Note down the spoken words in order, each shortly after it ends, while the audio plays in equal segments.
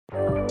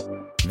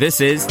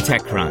This is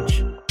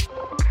TechCrunch.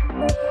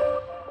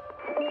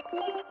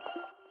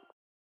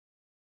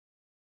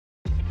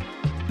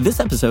 This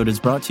episode is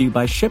brought to you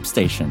by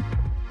ShipStation.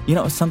 You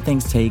know, some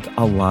things take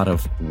a lot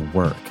of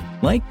work,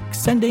 like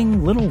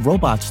sending little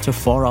robots to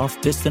far-off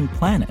distant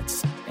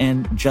planets.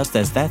 And just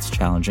as that's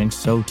challenging,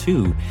 so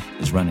too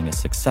is running a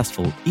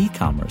successful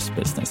e-commerce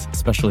business,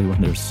 especially when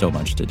there's so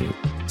much to do.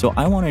 So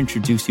I want to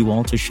introduce you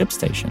all to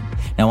ShipStation.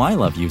 Now, I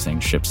love using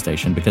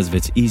ShipStation because of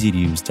its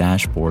easy-to-use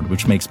dashboard,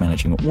 which makes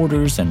managing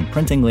orders and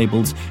printing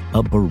labels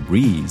a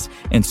breeze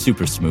and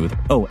super smooth.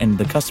 Oh, and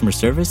the customer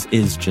service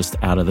is just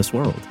out of this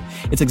world.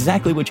 It's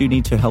exactly what you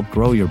need to help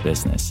grow your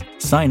business.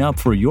 Sign up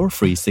for your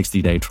free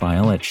 60-day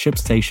trial at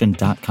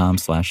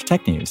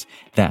shipstation.com/technews.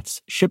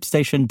 That's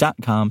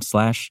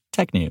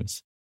shipstation.com/technews.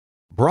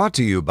 Brought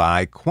to you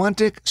by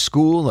Quantic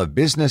School of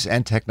Business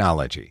and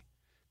Technology.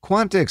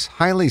 Quantic's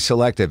highly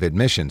selective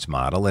admissions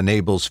model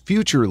enables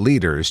future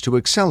leaders to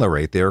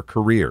accelerate their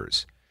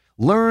careers.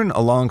 Learn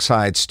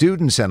alongside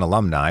students and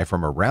alumni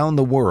from around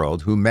the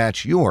world who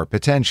match your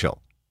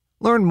potential.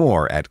 Learn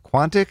more at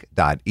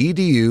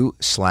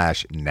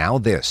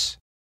quantic.edu/nowthis.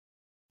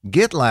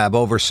 GitLab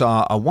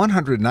oversaw a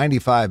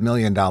 $195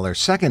 million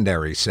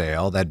secondary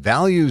sale that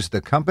values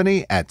the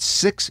company at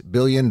 $6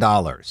 billion.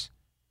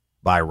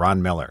 By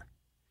Ron Miller.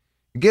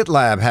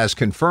 GitLab has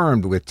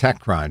confirmed with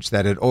TechCrunch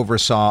that it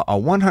oversaw a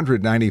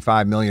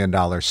 $195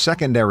 million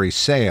secondary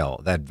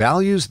sale that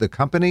values the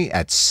company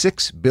at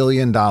 $6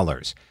 billion.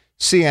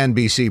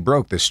 CNBC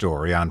broke the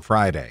story on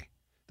Friday.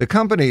 The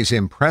company's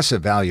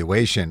impressive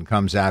valuation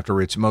comes after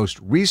its most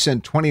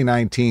recent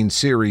 2019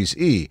 Series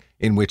E,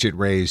 in which it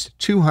raised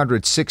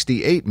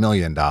 $268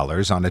 million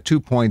on a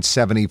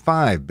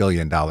 $2.75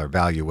 billion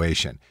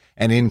valuation,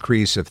 an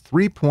increase of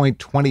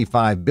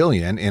 $3.25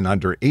 billion in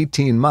under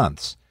 18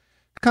 months.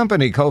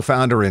 Company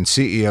co-founder and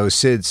CEO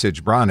Sid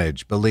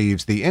Sijbrandij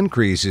believes the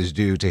increase is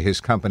due to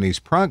his company's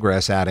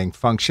progress adding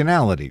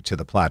functionality to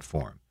the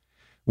platform.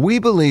 We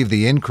believe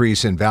the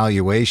increase in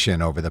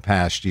valuation over the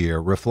past year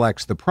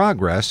reflects the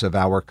progress of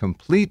our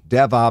complete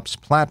DevOps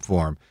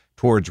platform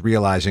towards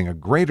realizing a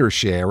greater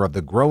share of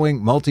the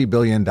growing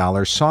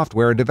multi-billion-dollar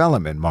software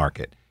development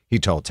market, he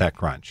told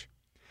TechCrunch.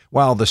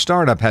 While the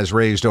startup has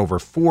raised over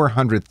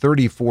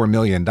 $434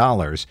 million,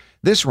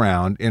 this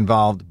round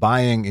involved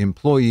buying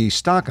employee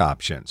stock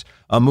options,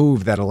 a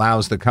move that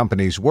allows the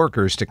company's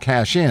workers to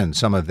cash in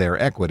some of their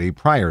equity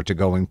prior to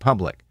going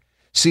public.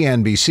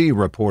 CNBC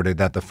reported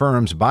that the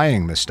firms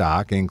buying the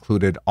stock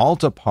included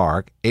Alta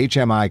Park,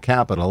 HMI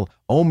Capital,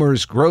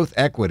 Omer's Growth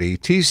Equity,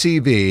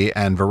 TCV,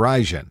 and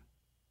Verizon.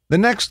 The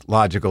next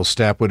logical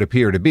step would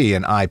appear to be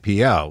an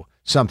IPO,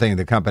 something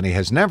the company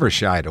has never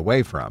shied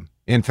away from.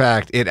 In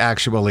fact, it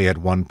actually at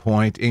one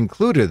point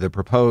included the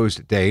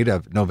proposed date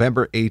of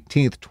November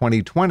 18,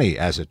 2020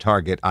 as a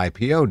target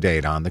IPO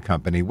date on the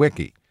company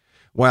wiki.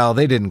 While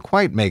they didn't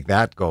quite make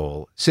that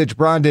goal,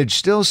 Sijbrandij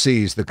still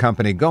sees the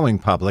company going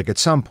public at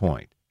some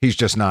point. He's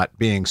just not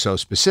being so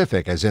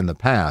specific as in the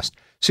past,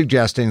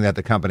 suggesting that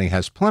the company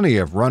has plenty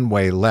of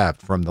runway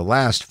left from the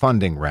last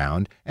funding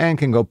round and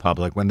can go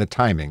public when the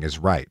timing is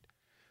right.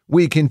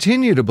 We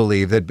continue to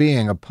believe that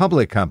being a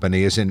public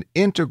company is an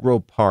integral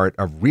part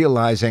of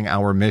realizing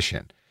our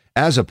mission.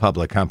 As a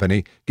public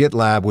company,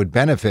 GitLab would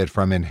benefit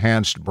from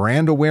enhanced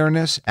brand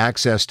awareness,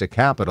 access to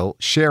capital,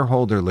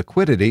 shareholder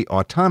liquidity,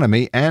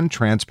 autonomy, and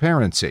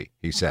transparency,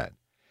 he said.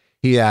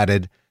 He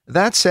added,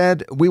 "That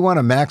said, we want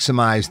to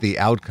maximize the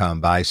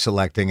outcome by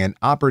selecting an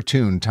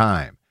opportune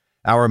time.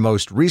 Our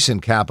most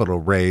recent capital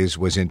raise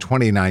was in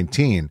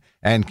 2019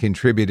 and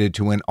contributed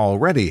to an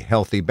already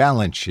healthy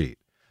balance sheet.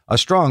 A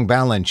strong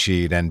balance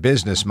sheet and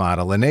business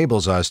model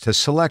enables us to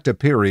select a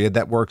period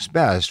that works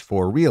best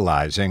for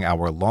realizing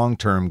our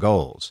long-term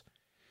goals."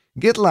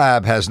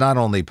 GitLab has not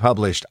only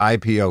published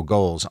IPO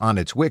goals on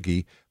its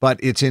wiki,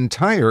 but its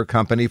entire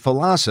company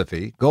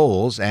philosophy,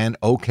 goals, and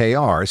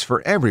OKRs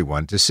for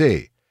everyone to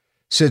see.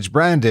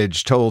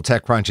 Sijbrandij told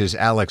TechCrunch's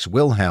Alex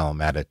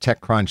Wilhelm at a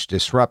TechCrunch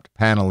Disrupt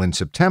panel in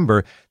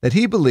September that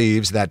he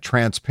believes that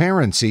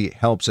transparency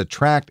helps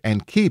attract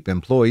and keep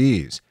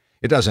employees.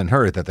 It doesn't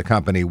hurt that the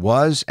company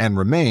was and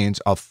remains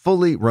a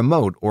fully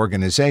remote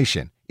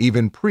organization,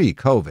 even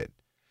pre-COVID.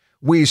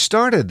 We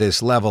started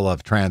this level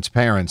of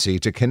transparency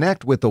to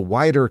connect with the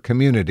wider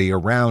community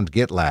around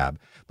GitLab,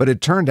 but it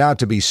turned out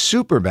to be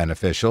super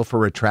beneficial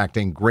for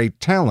attracting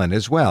great talent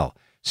as well,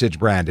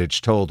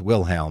 Sijbrandij told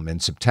Wilhelm in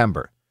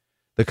September.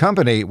 The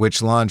company,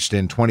 which launched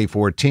in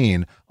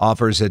 2014,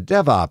 offers a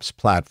DevOps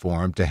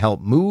platform to help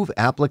move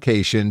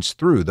applications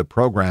through the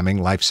programming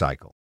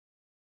lifecycle.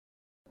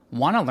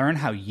 Want to learn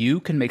how you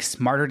can make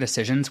smarter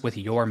decisions with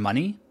your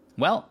money?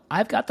 Well,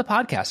 I've got the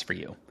podcast for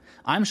you.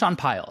 I'm Sean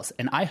Piles,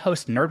 and I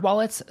host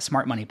NerdWallet's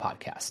Smart Money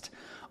Podcast.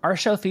 Our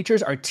show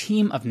features our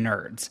team of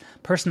nerds,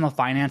 personal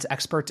finance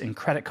experts in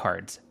credit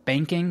cards,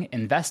 banking,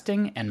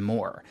 investing, and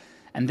more.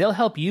 And they'll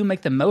help you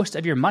make the most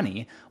of your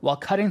money while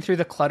cutting through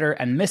the clutter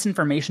and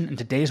misinformation in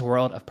today's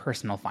world of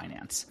personal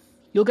finance.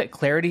 You'll get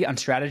clarity on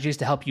strategies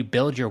to help you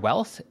build your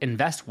wealth,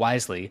 invest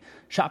wisely,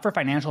 shop for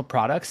financial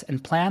products,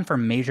 and plan for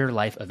major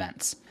life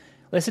events.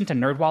 Listen to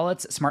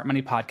NerdWallet's Smart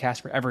Money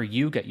Podcast wherever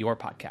you get your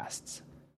podcasts.